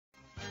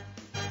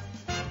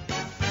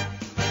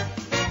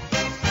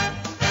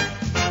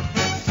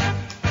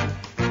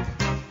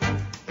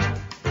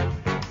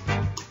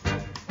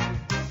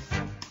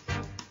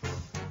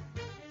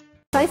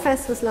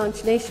SciFest was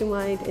launched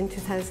nationwide in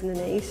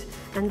 2008,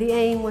 and the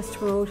aim was to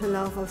promote a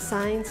love of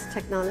science,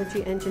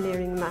 technology,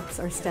 engineering, maths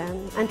or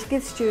STEM, and to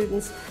give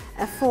students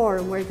a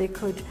forum where they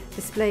could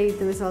display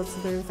the results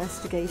of their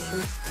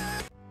investigations.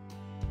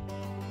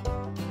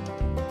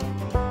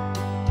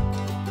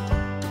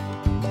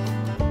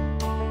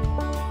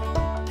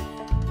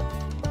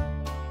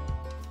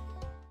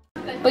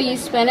 But you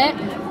spin it,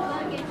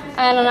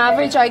 and on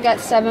average I get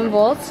 7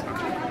 volts.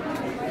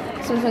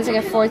 Sometimes I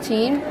get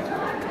 14.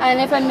 And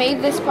if I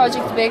made this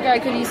project bigger, I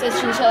could use a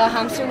chinchilla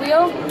hamster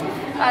wheel.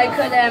 I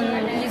could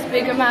use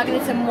bigger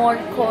magnets and more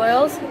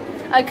coils.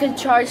 I could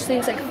charge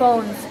things like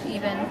phones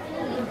even.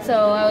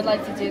 So I would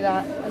like to do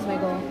that as my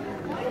goal.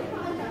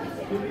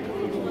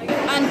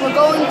 And we're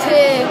going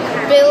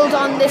to build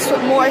on this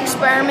with more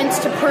experiments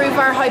to prove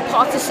our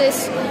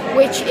hypothesis,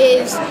 which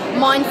is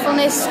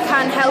mindfulness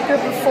can help your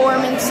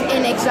performance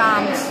in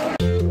exams.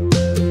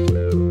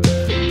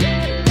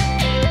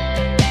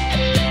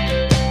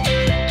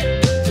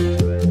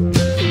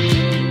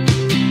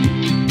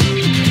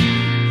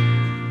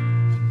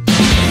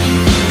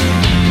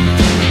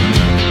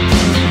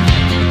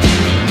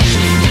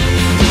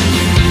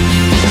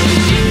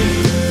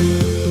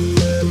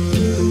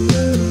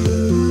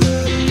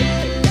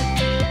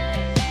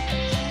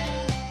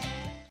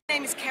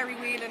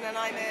 And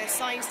I'm a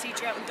science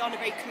teacher out in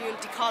Donegal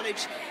Community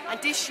College,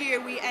 and this year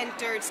we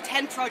entered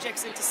 10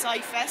 projects into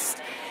SciFest.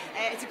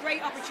 It's a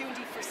great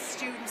opportunity for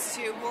students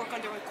to work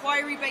on their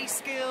inquiry-based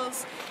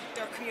skills,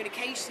 their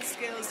communication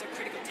skills, their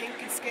critical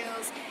thinking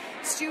skills.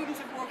 Students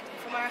have worked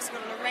from our school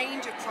on a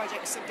range of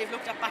projects. So they've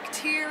looked at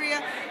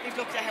bacteria, they've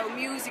looked at how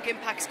music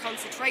impacts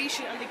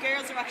concentration, and the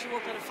girls are actually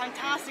working on a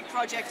fantastic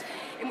project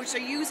in which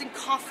they're using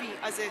coffee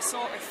as a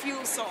sort of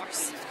fuel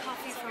source.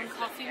 Coffee from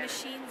coffee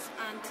machines,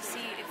 and to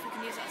see if we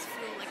can use it as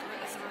fuel, like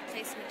as a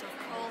replacement of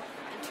coal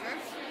and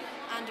turf.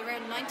 And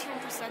around 91%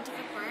 of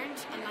it burned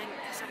and 9%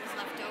 was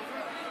left over.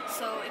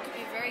 So it could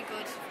be very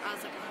good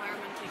as like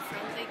environmentally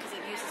friendly because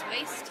it uses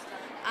waste,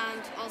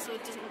 and also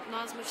it doesn't,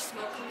 not as much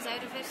smoke comes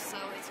out of it, so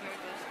it's very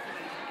good.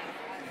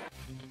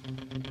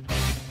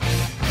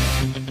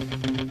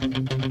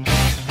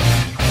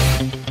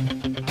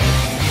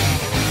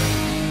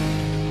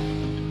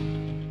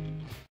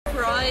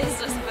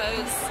 Surprised, I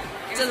suppose.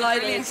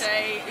 Delighted. It was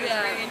a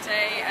brilliant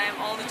day.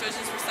 All the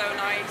judges were so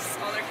nice.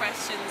 All their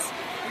questions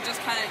were just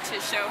kind of to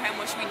show how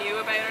much we knew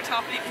about our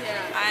topic.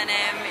 And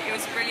it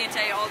was a brilliant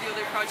day. All the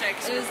other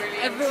projects were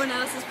brilliant. Everyone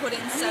else has put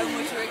in so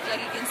much work.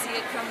 Like you can see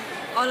it from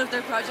all of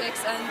their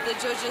projects, and the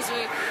judges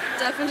were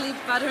definitely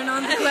battering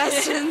on the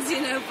questions,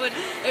 you know. But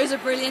it was a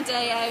brilliant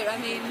day out.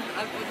 I mean,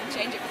 I wouldn't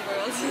change it for the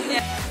world.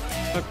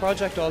 My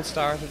project all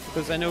started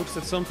because I noticed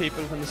that some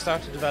people, when they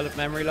start to develop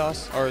memory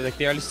loss or like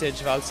the early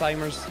stage of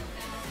Alzheimer's,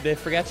 they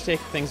forget to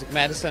take things like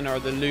medicine, or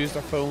they lose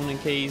their phone and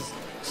keys.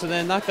 So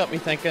then that got me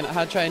thinking I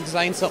had to try and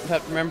design something to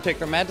help them remember to take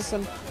their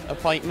medicine,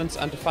 appointments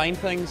and to find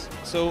things.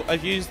 So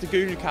I've used the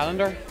Google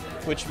Calendar,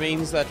 which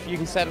means that you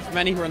can set it from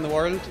anywhere in the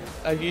world.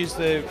 I've used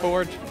the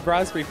board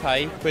Raspberry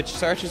Pi, which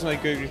searches my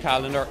Google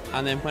Calendar,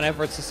 and then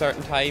whenever it's a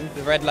certain time,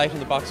 the red light in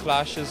the box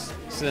flashes,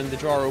 so then the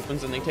drawer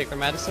opens and they take their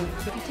medicine.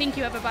 If you think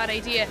you have a bad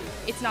idea,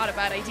 it's not a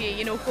bad idea,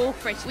 you know, go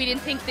for it. We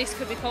didn't think this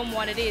could become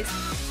what it is.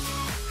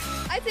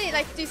 I'd say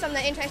like do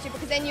something that interests you,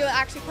 because then you'll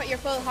actually put your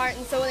full heart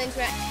and soul into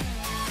it.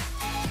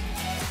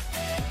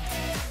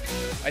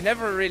 I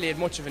never really had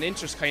much of an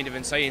interest kind of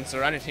in science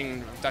or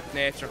anything of that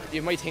nature.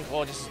 You might think,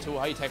 oh, this is too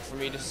high tech for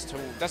me, this is too...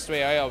 That's the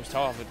way I always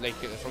thought of it, like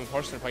from a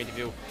personal point of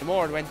view. The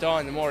more it went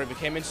on, the more it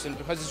became interesting,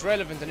 because it's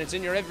relevant and it's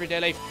in your everyday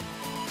life.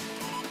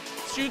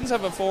 Students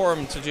have a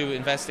forum to do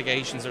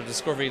investigations or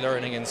discovery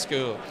learning in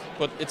school,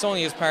 but it's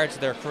only as part of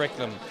their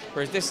curriculum,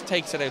 whereas this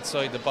takes it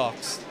outside the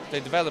box.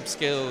 They develop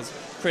skills,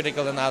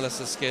 critical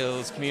analysis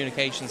skills,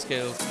 communication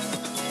skills.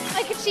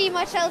 I could see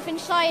myself in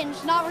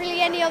science, not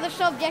really any other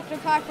subject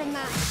apart from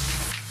that.